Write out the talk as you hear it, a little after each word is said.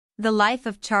The life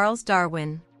of Charles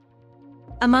Darwin.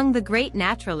 Among the great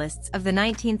naturalists of the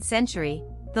 19th century,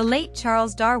 the late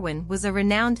Charles Darwin was a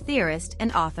renowned theorist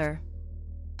and author.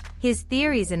 His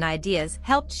theories and ideas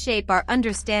helped shape our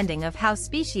understanding of how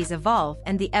species evolve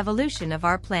and the evolution of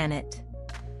our planet.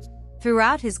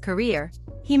 Throughout his career,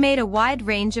 he made a wide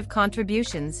range of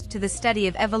contributions to the study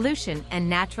of evolution and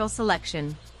natural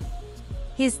selection.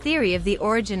 His theory of the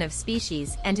origin of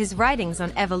species and his writings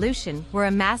on evolution were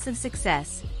a massive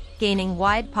success, gaining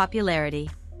wide popularity.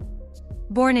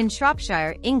 Born in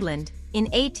Shropshire, England, in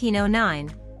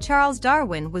 1809, Charles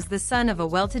Darwin was the son of a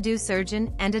well-to-do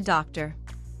surgeon and a doctor.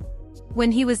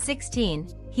 When he was 16,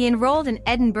 he enrolled in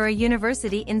Edinburgh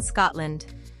University in Scotland.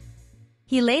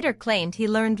 He later claimed he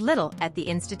learned little at the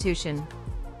institution.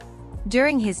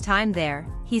 During his time there,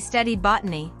 he studied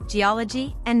botany,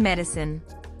 geology, and medicine.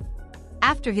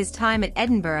 After his time at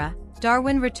Edinburgh,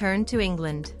 Darwin returned to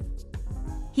England.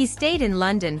 He stayed in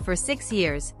London for 6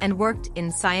 years and worked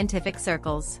in scientific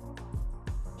circles.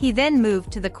 He then moved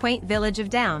to the quaint village of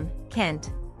Down,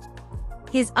 Kent.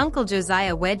 His uncle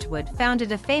Josiah Wedgwood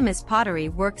founded a famous pottery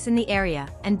works in the area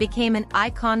and became an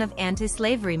icon of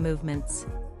anti-slavery movements.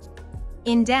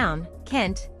 In Down,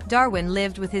 Kent, Darwin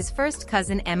lived with his first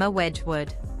cousin Emma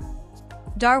Wedgwood.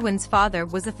 Darwin's father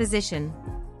was a physician.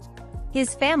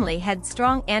 His family had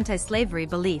strong anti-slavery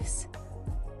beliefs.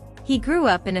 He grew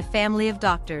up in a family of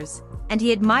doctors, and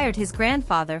he admired his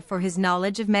grandfather for his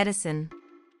knowledge of medicine.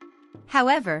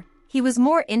 However, he was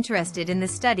more interested in the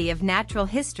study of natural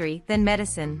history than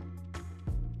medicine.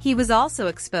 He was also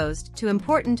exposed to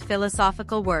important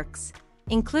philosophical works,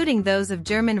 including those of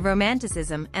German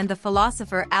Romanticism and the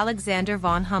philosopher Alexander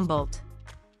von Humboldt.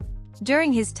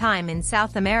 During his time in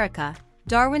South America,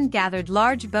 Darwin gathered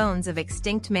large bones of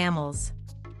extinct mammals.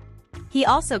 He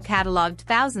also catalogued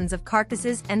thousands of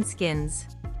carcasses and skins.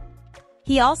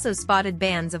 He also spotted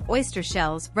bands of oyster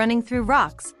shells running through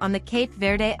rocks on the Cape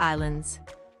Verde Islands.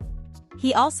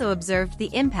 He also observed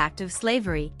the impact of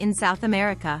slavery in South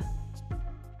America.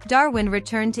 Darwin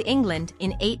returned to England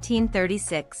in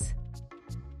 1836.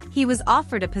 He was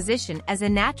offered a position as a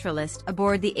naturalist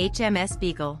aboard the HMS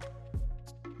Beagle.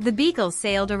 The Beagle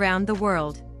sailed around the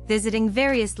world, visiting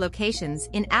various locations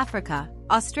in Africa,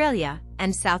 Australia,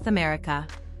 and South America.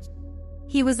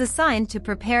 He was assigned to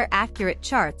prepare accurate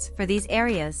charts for these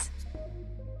areas.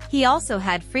 He also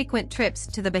had frequent trips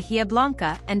to the Bahia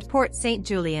Blanca and Port St.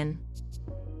 Julian.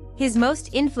 His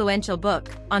most influential book,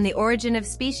 On the Origin of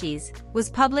Species,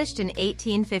 was published in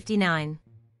 1859.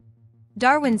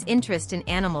 Darwin's interest in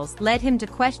animals led him to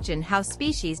question how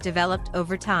species developed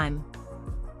over time.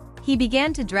 He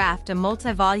began to draft a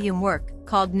multi-volume work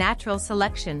called Natural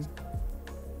Selection.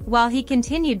 While he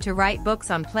continued to write books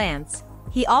on plants,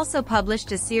 he also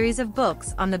published a series of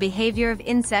books on the behavior of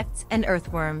insects and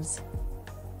earthworms.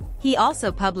 He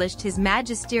also published his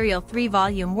magisterial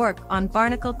 3-volume work on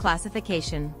barnacle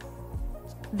classification.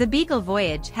 The Beagle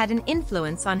voyage had an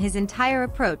influence on his entire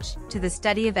approach to the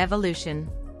study of evolution.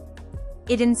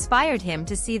 It inspired him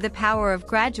to see the power of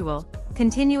gradual,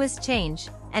 continuous change,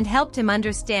 and helped him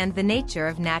understand the nature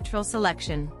of natural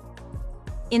selection.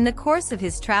 In the course of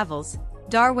his travels,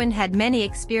 Darwin had many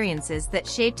experiences that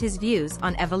shaped his views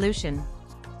on evolution.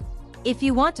 If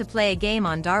you want to play a game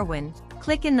on Darwin,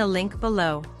 click in the link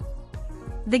below.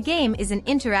 The game is an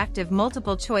interactive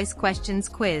multiple-choice questions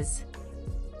quiz.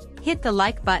 Hit the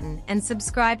like button and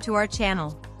subscribe to our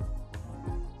channel.